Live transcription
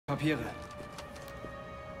Papiere.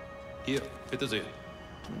 Hier, bitte sehr.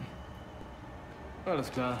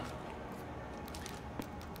 Alles klar.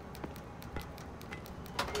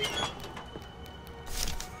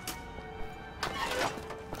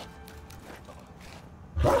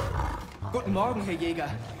 Guten Morgen, Herr Jäger.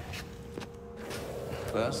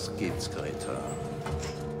 Was gibt's, Greta?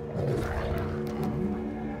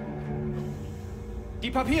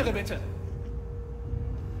 Die Papiere, bitte.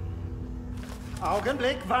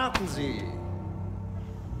 Augenblick, warten Sie.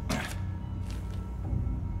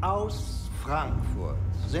 Aus Frankfurt.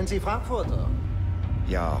 Sind Sie Frankfurter?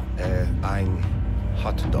 Ja, ein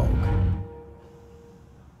Hotdog.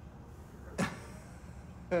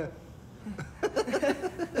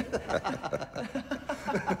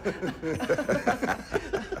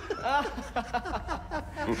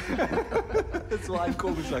 So ein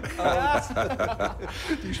komischer Kauz.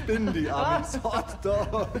 Die spinnen, die Amis.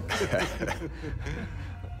 Hotdog.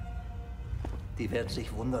 Die werden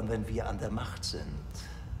sich wundern, wenn wir an der Macht sind.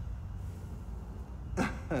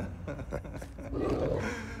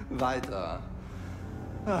 Weiter.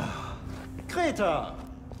 Greta,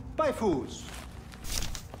 bei Fuß.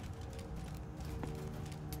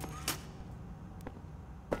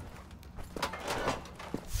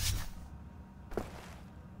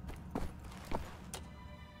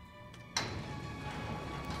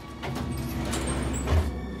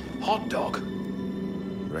 Hot dog.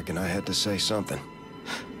 Reckon I had to say something.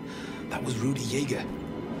 That was Rudy Jaeger,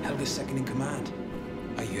 Helga's second in command.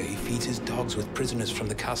 I hear he feeds his dogs with prisoners from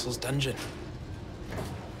the castle's dungeon.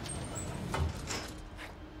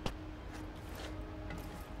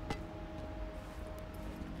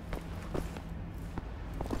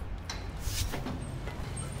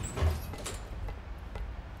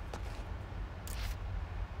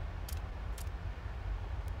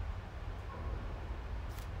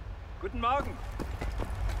 Guten Morgen.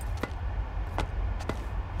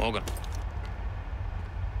 Morgan.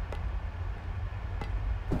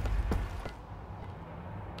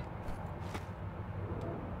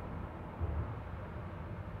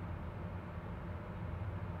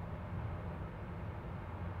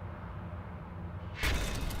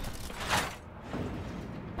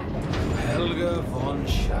 Helga von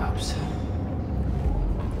Schaps.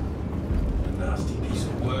 A nasty piece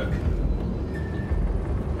of work.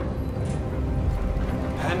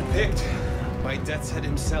 Handpicked by Death's Head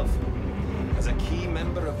himself as a key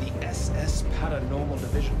member of the SS Paranormal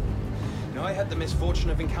Division. Now, I had the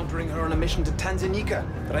misfortune of encountering her on a mission to Tanganyika.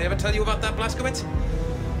 Did I ever tell you about that, Blaskowitz?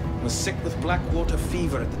 Was sick with blackwater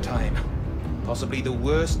fever at the time. Possibly the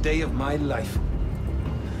worst day of my life.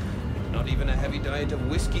 Not even a heavy diet of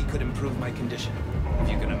whiskey could improve my condition, if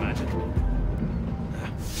you can imagine.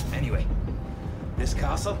 Anyway, this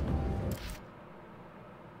castle?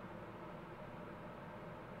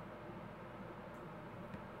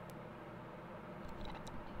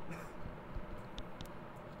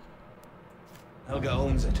 Helga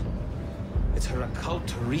owns it. It's her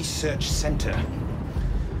occult research center.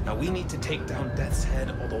 Now we need to take down Death's Head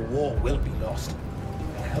or the war will be lost.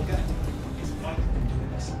 And Helga is vital in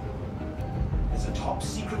doing this. There's a top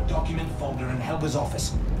secret document folder in Helga's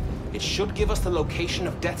office. It should give us the location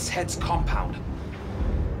of Death's Head's compound.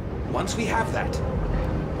 Once we have that,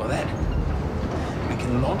 well then, we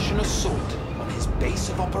can launch an assault on his base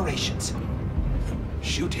of operations.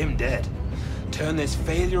 Shoot him dead. Turn this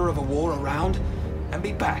failure of a war around and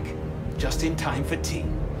be back just in time for tea.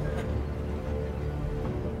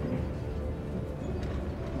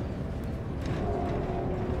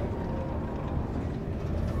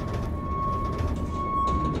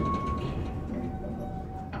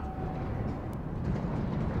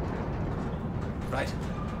 Right.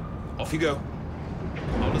 Off you go.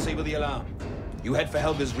 I'll disable the alarm. You head for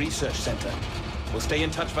Helga's research center. We'll stay in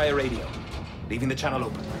touch via radio, leaving the channel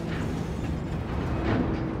open.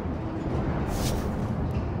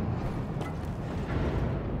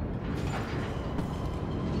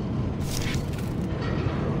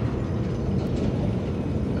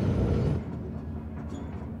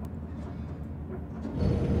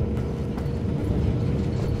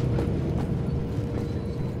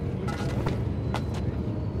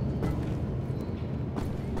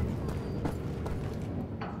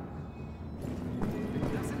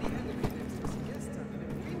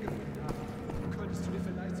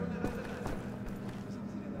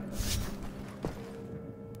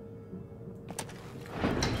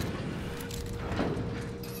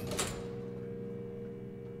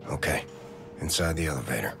 Okay, inside the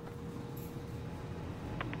elevator.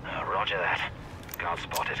 Roger that. Guard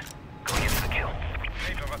spotted. Going in for the kill.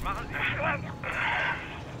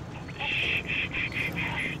 Shh.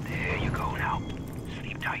 There you go now.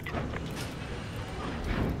 Sleep tight.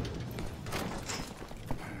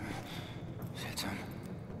 Shit,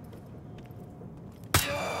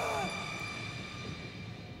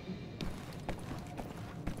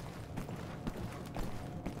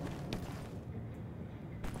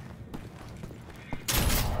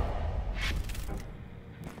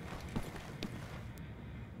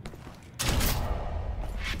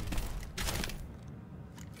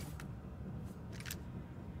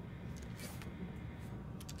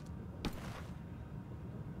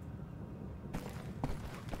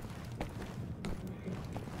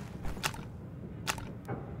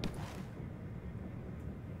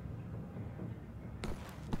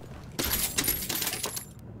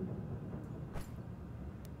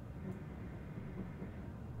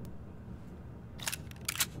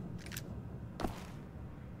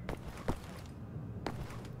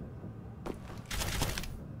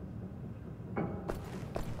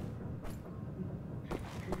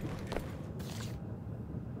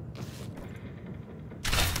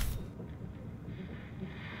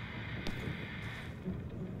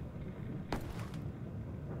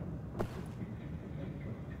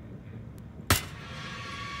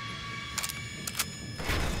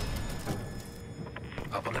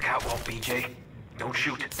 Up on the catwalk, BJ. Don't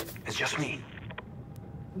shoot. It's just me.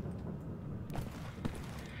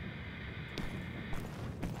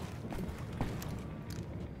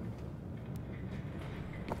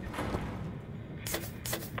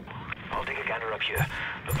 I'll take a gander up here.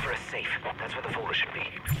 Look for a safe. That's where the folder should be.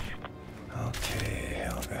 Okay,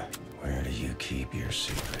 Helga. Where do you keep your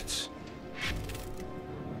secrets?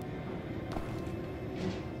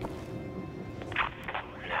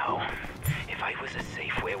 Now, if I was a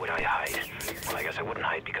safe, where would I hide? Well, I guess I wouldn't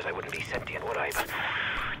hide because I wouldn't be sentient, would I? But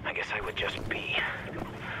I guess I would just be.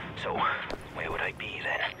 So, where would I be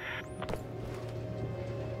then?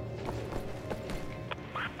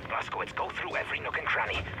 Blazkowicz, go through every nook and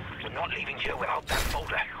cranny. We're not leaving here without that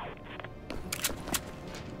folder.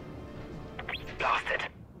 Blast it.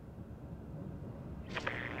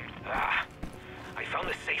 Ah, I found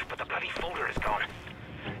the safe, but the bloody folder is gone.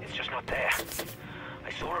 It's just not there.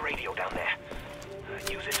 I saw a radio down there.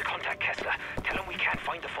 Use it to contact Kessler. Tell him we can't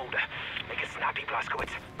find the folder. Make it snappy, Blazkowicz.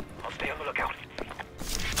 I'll stay on the lookout.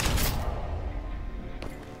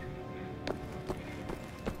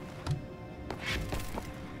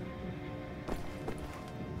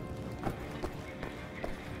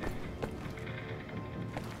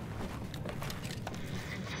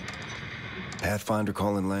 Pathfinder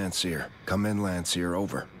calling Landseer. Come in, Landseer.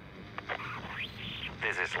 Over.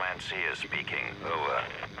 This is Landseer speaking. Over.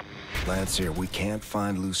 Landseer, we can't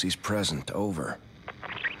find Lucy's present. Over.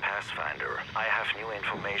 Pathfinder, I have new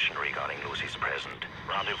information regarding Lucy's present.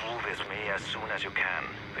 Rendezvous with me as soon as you can.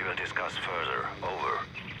 We will discuss further. Over.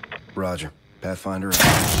 Roger. Pathfinder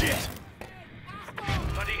out. Shit!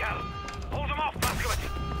 Bloody hell! Hold them off,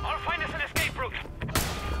 Blazkowicz! I'll find us an escape route!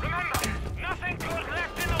 Remember, nothing good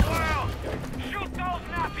left in the world! Shoot those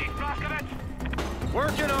Nazis, Blazkowicz!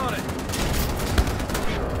 Working on it.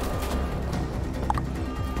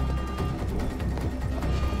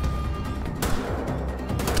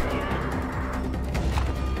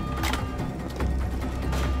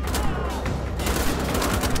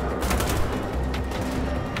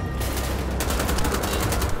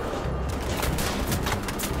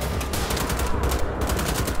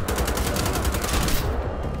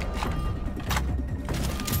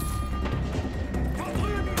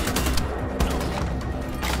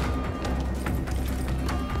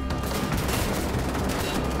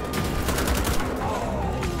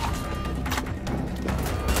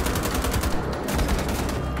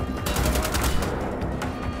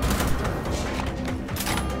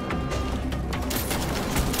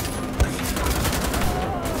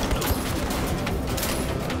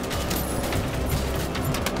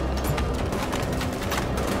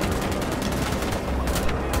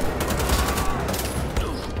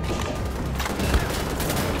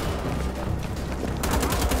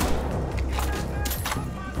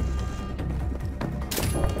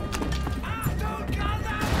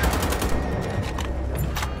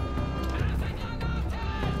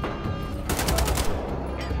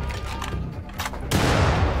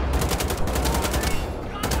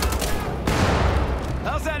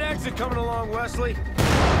 Coming along, Wesley.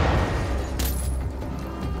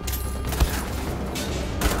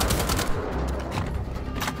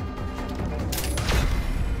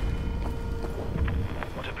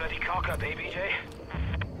 What a bloody cock-up, eh, BJ?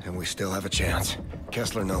 And we still have a chance.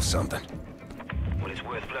 Kessler knows something. Well, it's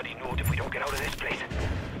worth bloody note if we don't get out of this place.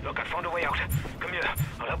 Look, I found a way out. Come here,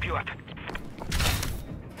 I'll help you up.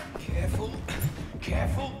 Careful.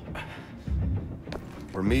 Careful.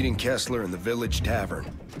 We're meeting Kessler in the village tavern.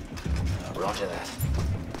 Roger that.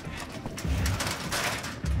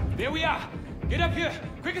 There we are. Get up here,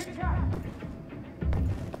 quick as you can.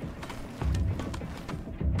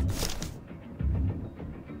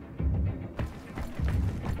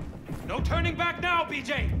 No turning back now,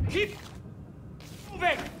 BJ. Keep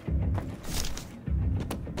moving.